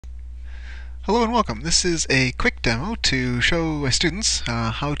Hello and welcome. This is a quick demo to show my students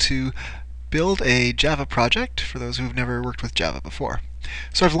how to build a Java project for those who've never worked with Java before.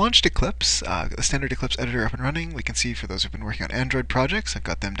 So I've launched Eclipse, got the standard Eclipse editor up and running. We can see for those who've been working on Android projects, I've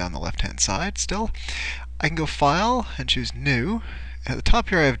got them down the left-hand side still. I can go File and choose New. At the top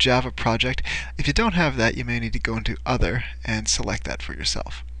here I have Java project. If you don't have that, you may need to go into Other and select that for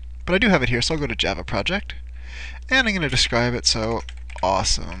yourself. But I do have it here, so I'll go to Java project. And I'm going to describe it, so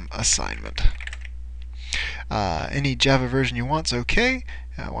awesome assignment. Any Java version you want is okay.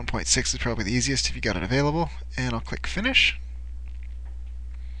 1.6 is probably the easiest if you got it available. And I'll click Finish.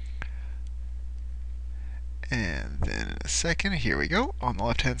 And then in a second, here we go. On the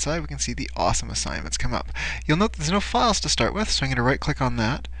left-hand side, we can see the awesome assignments come up. You'll note there's no files to start with, so I'm going to right-click on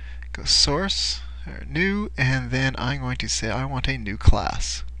that, go Source, or New, and then I'm going to say I want a new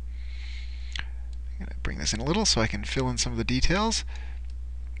class. I'm going to bring this in a little so I can fill in some of the details.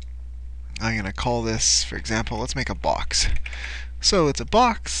 I'm going to call this, for example, let's make a box. So it's a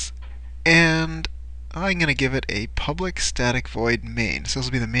box, and I'm going to give it a public static void main. So this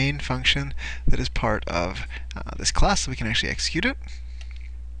will be the main function that is part of this class, so we can actually execute it.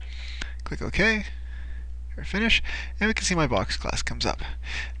 Click OK, or Finish, and we can see my box class comes up.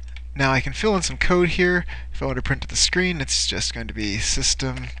 Now I can fill in some code here. If I want to print to the screen, it's just going to be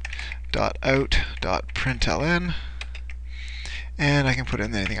system.out.println. And I can put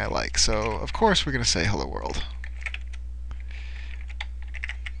in anything I like. So, of course, we're going to say hello world.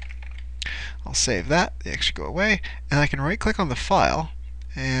 I'll save that. They actually go away. And I can right-click on the file.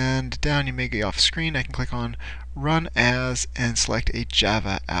 And down you may go off screen. I can click on Run As and select a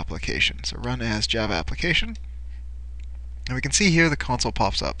Java application. So Run As Java application. And we can see here the console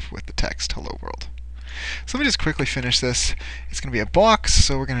pops up with the text hello world. So let me just quickly finish this. It's going to be a box,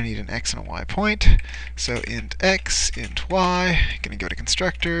 so we're going to need an x and a y point. So int x, int y, going to go to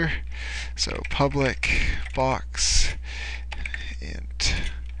constructor. So public box int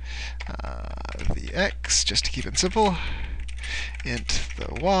the x, just to keep it simple, int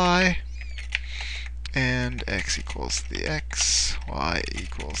the y, and x equals the x, y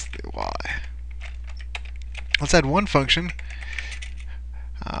equals the y. Let's add one function.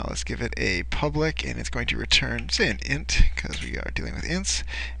 Let's give it a public, and it's going to return, say, an int, because we are dealing with ints.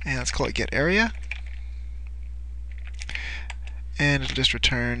 And let's call it getArea. And it'll just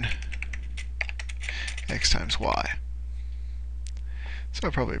return x times y. So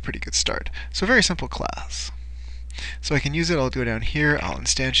probably a pretty good start. So a very simple class. So I can use it. I'll go down here. I'll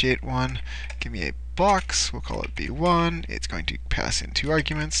instantiate one. Give me a box. We'll call it b1. It's going to pass in two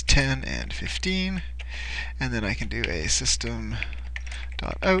arguments, 10 and 15. And then I can do a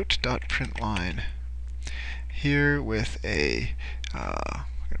system.out.println here with a I'm going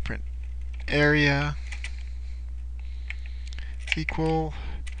to print area equal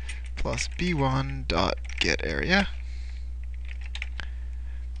plus b1.getArea,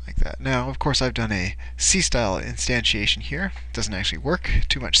 like that. Now, of course, I've done a C-style instantiation here. It doesn't actually work.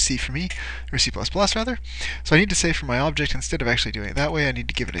 Too much C for me, or C++ rather. So I need to say for my object, instead of actually doing it that way, I need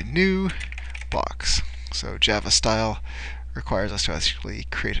to give it a new box. So Java style requires us to actually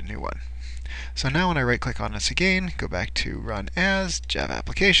create a new one. So now when I right-click on this again, go back to Run As, Java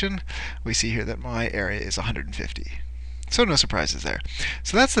Application, we see here that my area is 150. So no surprises there.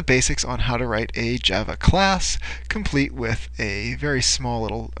 So that's the basics on how to write a Java class, complete with a very small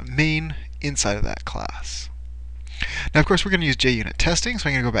little main inside of that class. Now, of course, we're going to use JUnit testing, so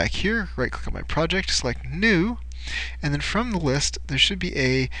I'm going to go back here, right-click on my project, select New, and then from the list, there should be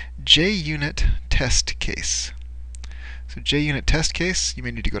a JUnit test case. So JUnit test case, you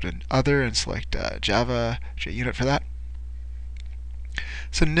may need to go to Other and select Java JUnit for that.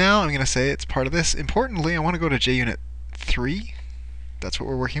 So now I'm going to say it's part of this. Importantly, I want to go to JUnit 3. That's what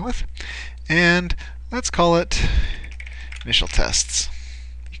we're working with. And let's call it initial tests.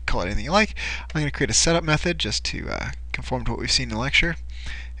 You can call it anything you like. I'm going to create a setup method just to conform to what we've seen in the lecture.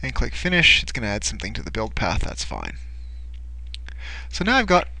 And click Finish. It's going to add something to the build path. That's fine. So now I've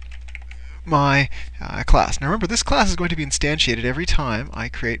got my class. Now remember, this class is going to be instantiated every time I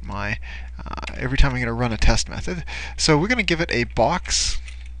create my, every time I'm going to run a test method. So we're going to give it a box.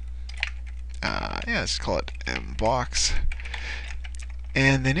 Let's call it mbox.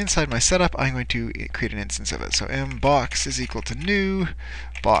 And then inside my setup, I'm going to create an instance of it. So mbox is equal to new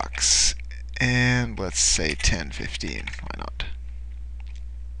box. And let's say 1015. Why not?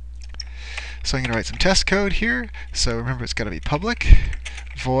 So I'm going to write some test code here. So remember, it's got to be public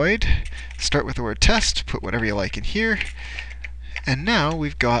void, start with the word test, put whatever you like in here, and now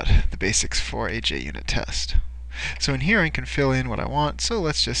we've got the basics for a JUnit test. So in here I can fill in what I want. So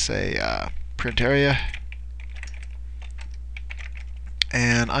let's just say print area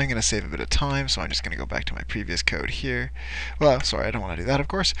And I'm going to save a bit of time, so I'm just going to go back to my previous code here. Well, sorry, I don't want to do that, of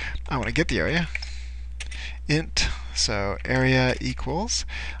course. I want to get the area. Int, so area equals,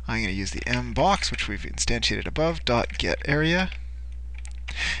 I'm going to use the m box, which we've instantiated above, dot get area.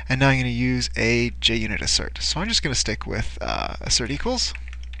 And now I'm going to use a JUnit assert. So I'm just going to stick with assert equals.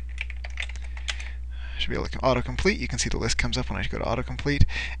 Should be able to autocomplete. You can see the list comes up when I go to autocomplete.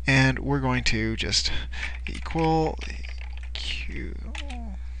 And we're going to just equal Q.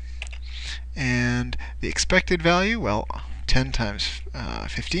 And the expected value, well, 10 times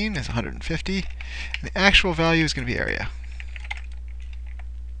 15 is 150. And the actual value is going to be area.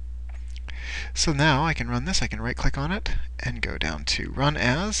 So now I can run this. I can right-click on it and go down to Run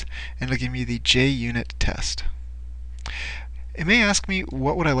As, and it'll give me the JUnit test. It may ask me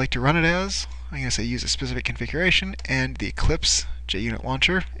what would I like to run it as. I'm going to say use a specific configuration and the Eclipse JUnit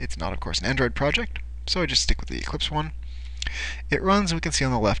launcher. It's not, of course, an Android project, so I just stick with the Eclipse one. It runs, and we can see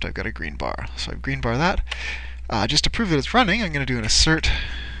on the left I've got a green bar. So I green bar that. Just to prove that it's running, I'm going to do an assert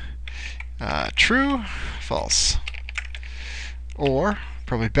true, false. Or,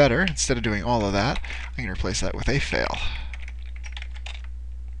 probably better, instead of doing all of that, I'm going to replace that with a fail.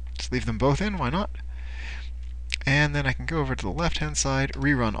 Just leave them both in, why not? And then I can go over to the left-hand side,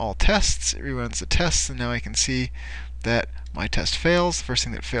 rerun all tests. It reruns the tests, and now I can see that my test fails. The first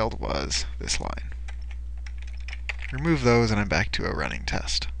thing that failed was this line. Remove those, and I'm back to a running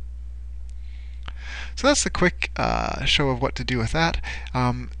test. So that's the quick show of what to do with that.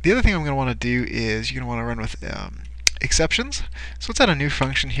 The other thing I'm going to want to do is you're going to want to run with exceptions. So let's add a new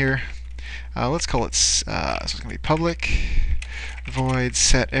function here. Let's call it, so it's going to be public void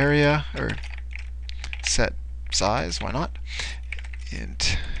set area, or set size, why not?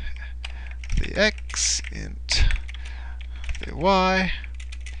 Int the x, int the y.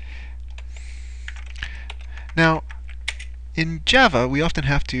 Now, in Java, we often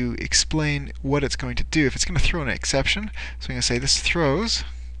have to explain what it's going to do. If it's going to throw an exception, so I'm going to say this throws,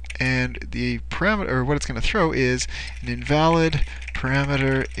 and the parameter, or what it's going to throw, is an invalid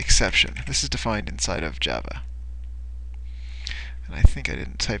parameter exception. This is defined inside of Java. And I think I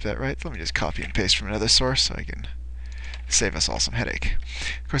didn't type that right. Let me just copy and paste from another source so I can save us all some headache.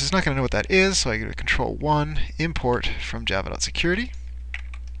 Of course, it's not going to know what that is, so I go to Control-1, import from java.security.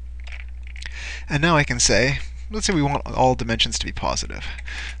 And now I can say, let's say we want all dimensions to be positive.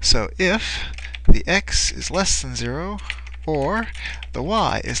 So if the x is less than 0, or the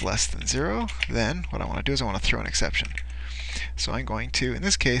y is less than 0, then what I want to do is I want to throw an exception. So I'm going to, in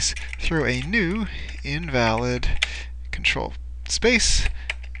this case, throw a new invalid control space,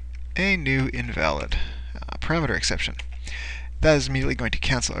 a new invalid parameter exception. That is immediately going to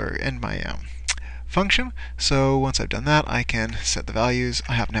cancel or end my function. So once I've done that, I can set the values.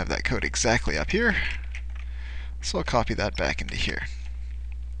 I happen to have that code exactly up here, so I'll copy that back into here.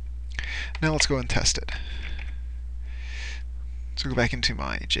 Now let's go and test it. So go back into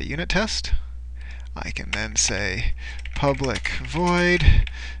my JUnit test. I can then say public void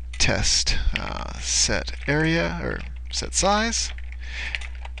test set area, or set size.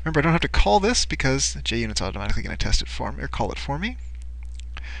 Remember, I don't have to call this because JUnit's automatically going to test it for me, or call it for me.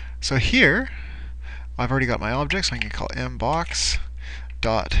 So here, I've already got my object, so I can call mbox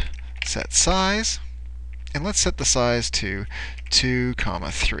dot set size, and let's set the size to 2,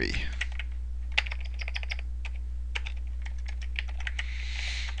 3.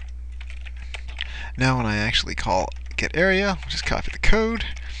 Now when I actually call get area, we'll just copy the code,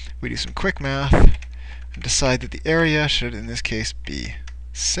 we do some quick math, and decide that the area should, in this case, be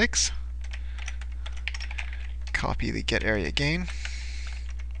 6. Copy the get area again.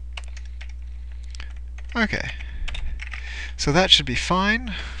 Okay, so that should be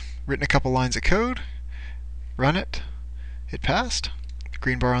fine. Written a couple lines of code, run it, it passed, the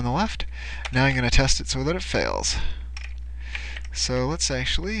green bar on the left. Now I'm going to test it so that it fails. So let's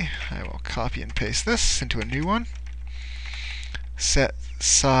actually, I will copy and paste this into a new one. Set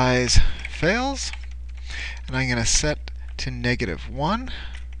size fails, and I'm going to set to -1.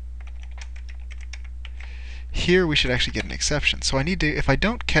 Here we should actually get an exception. So I need to, if I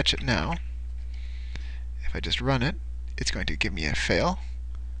don't catch it now, if I just run it, it's going to give me a fail.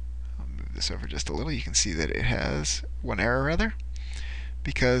 I'll move this over just a little. You can see that it has one error rather,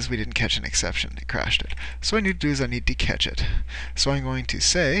 because we didn't catch an exception. It crashed it. So what I need to do is I need to catch it. So I'm going to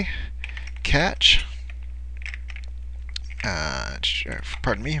say catch,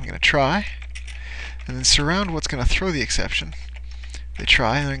 pardon me, I'm going to try, and then surround what's going to throw the exception. They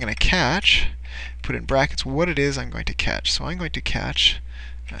try, and I'm going to catch, put in brackets what it is I'm going to catch. So I'm going to catch,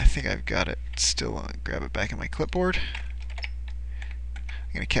 I think I've got it still, I'll grab it back in my clipboard.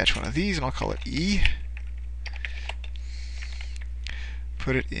 I'm going to catch one of these, and I'll call it E.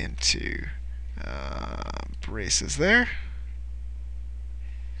 put it into braces there.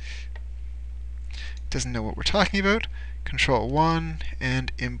 Doesn't know what we're talking about. Control 1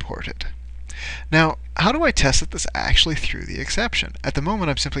 and import it. Now, how do I test that this actually threw the exception? At the moment,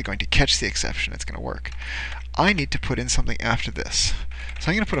 I'm simply going to catch the exception. It's going to work. I need to put in something after this. So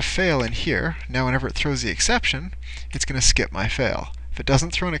I'm going to put a fail in here. Now, whenever it throws the exception, it's going to skip my fail. If it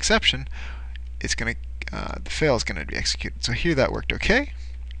doesn't throw an exception, it's going to the fail is going to be executed. So here that worked okay.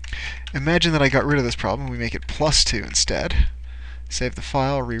 Imagine that I got rid of this problem. We make it +2 instead. Save the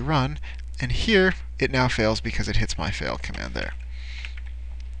file, rerun, and here it now fails because it hits my fail command there.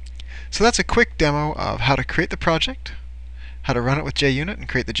 So that's a quick demo of how to create the project, how to run it with JUnit and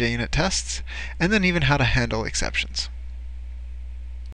create the JUnit tests, and then even how to handle exceptions.